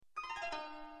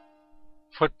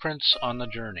Footprints on the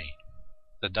Journey.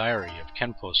 The Diary of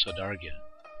Khenpo Sodargye.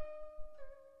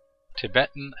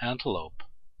 Tibetan Antelope.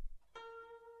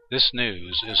 This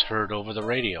news is heard over the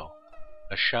radio.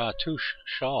 A chartouche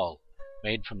shawl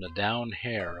made from the down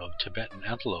hair of Tibetan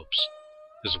antelopes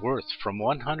is worth from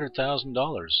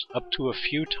 $100,000 up to a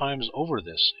few times over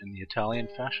this in the Italian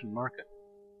fashion market.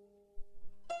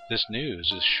 This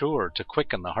news is sure to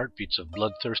quicken the heartbeats of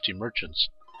bloodthirsty merchants,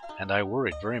 and I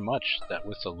worried very much that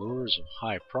with the lures of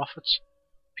high profits,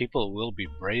 people will be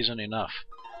brazen enough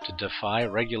to defy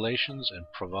regulations and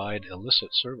provide illicit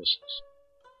services.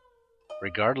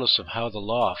 Regardless of how the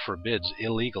law forbids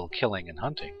illegal killing and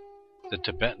hunting, the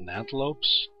Tibetan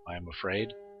antelopes, I am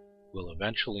afraid, will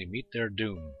eventually meet their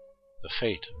doom, the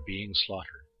fate of being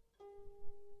slaughtered.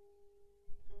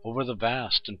 Over the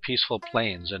vast and peaceful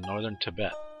plains in northern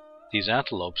Tibet, these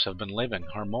antelopes have been living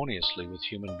harmoniously with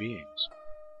human beings.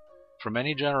 For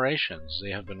many generations they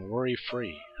have been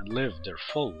worry-free and lived their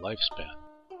full lifespan.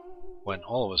 When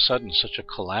all of a sudden such a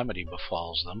calamity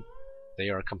befalls them, they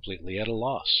are completely at a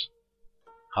loss.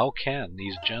 How can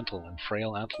these gentle and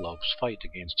frail antelopes fight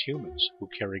against humans who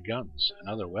carry guns and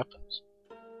other weapons?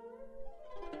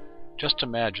 Just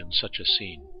imagine such a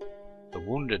scene. The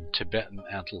wounded Tibetan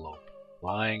antelope,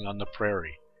 lying on the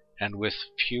prairie and with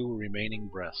few remaining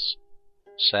breaths,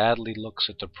 sadly looks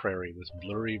at the prairie with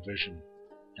blurry vision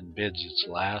and bids its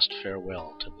last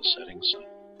farewell to the setting sun.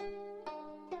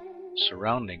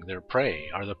 Surrounding their prey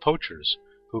are the poachers,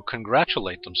 who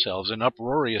congratulate themselves in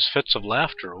uproarious fits of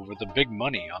laughter over the big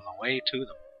money on the way to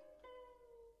them.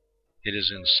 It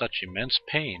is in such immense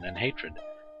pain and hatred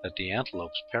that the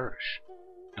antelopes perish,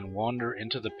 and wander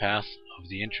into the path of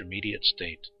the intermediate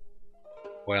state,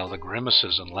 while the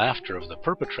grimaces and laughter of the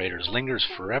perpetrators lingers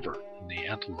forever in the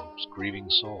antelopes' grieving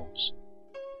souls.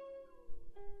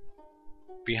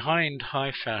 Behind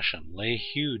high fashion lay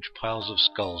huge piles of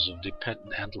skulls of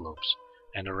Tibetan antelopes,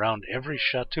 and around every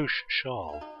chartouche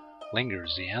shawl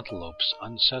lingers the antelope's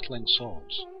unsettling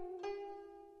souls.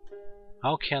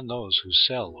 How can those who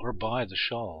sell or buy the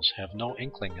shawls have no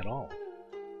inkling at all?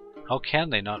 How can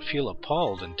they not feel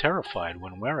appalled and terrified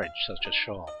when wearing such a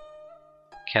shawl?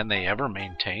 Can they ever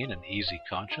maintain an easy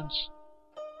conscience?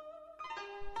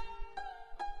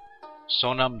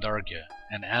 Sodargye,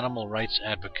 an animal rights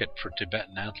advocate for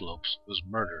Tibetan antelopes, was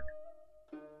murdered.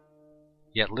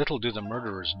 Yet little do the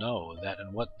murderers know that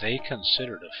in what they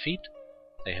considered a feat,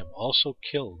 they have also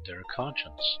killed their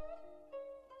conscience.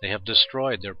 They have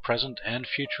destroyed their present and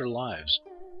future lives,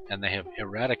 and they have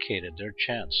eradicated their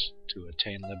chance to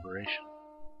attain liberation.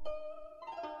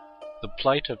 The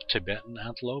plight of Tibetan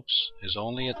antelopes is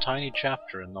only a tiny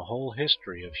chapter in the whole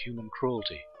history of human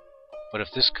cruelty. But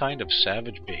if this kind of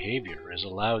savage behavior is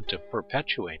allowed to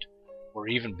perpetuate or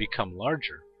even become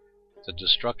larger, the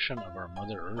destruction of our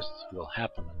Mother Earth will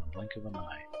happen in the blink of an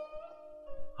eye.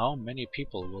 How many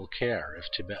people will care if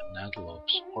Tibetan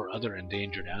antelopes or other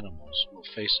endangered animals will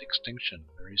face extinction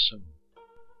very soon?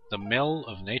 The mill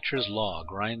of nature's law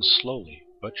grinds slowly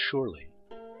but surely.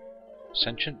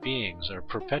 Sentient beings are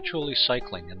perpetually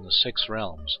cycling in the six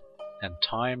realms, and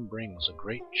time brings a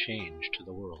great change to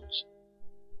the worlds.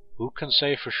 Who can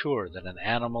say for sure that an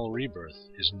animal rebirth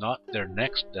is not their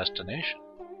next destination?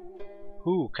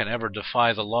 Who can ever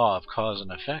defy the law of cause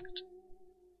and effect?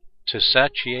 To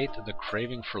satiate the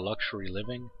craving for luxury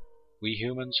living, we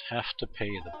humans have to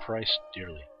pay the price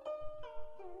dearly.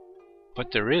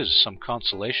 But there is some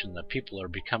consolation that people are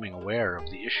becoming aware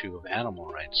of the issue of animal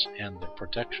rights and their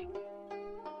protection.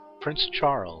 Prince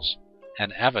Charles,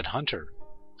 an avid hunter,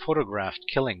 photographed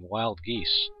killing wild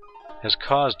geese, has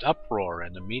caused uproar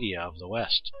in the media of the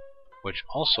West, which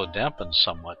also dampens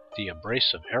somewhat the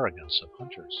abrasive arrogance of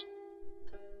hunters.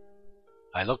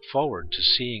 I look forward to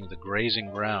seeing the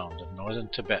grazing ground of northern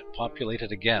Tibet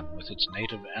populated again with its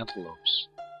native antelopes,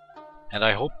 and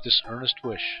I hope this earnest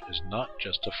wish is not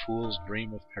just a fool's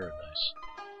dream of paradise.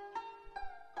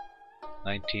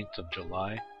 19th of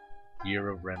July, Year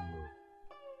of Renwu,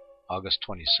 August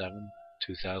 27,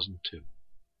 2002.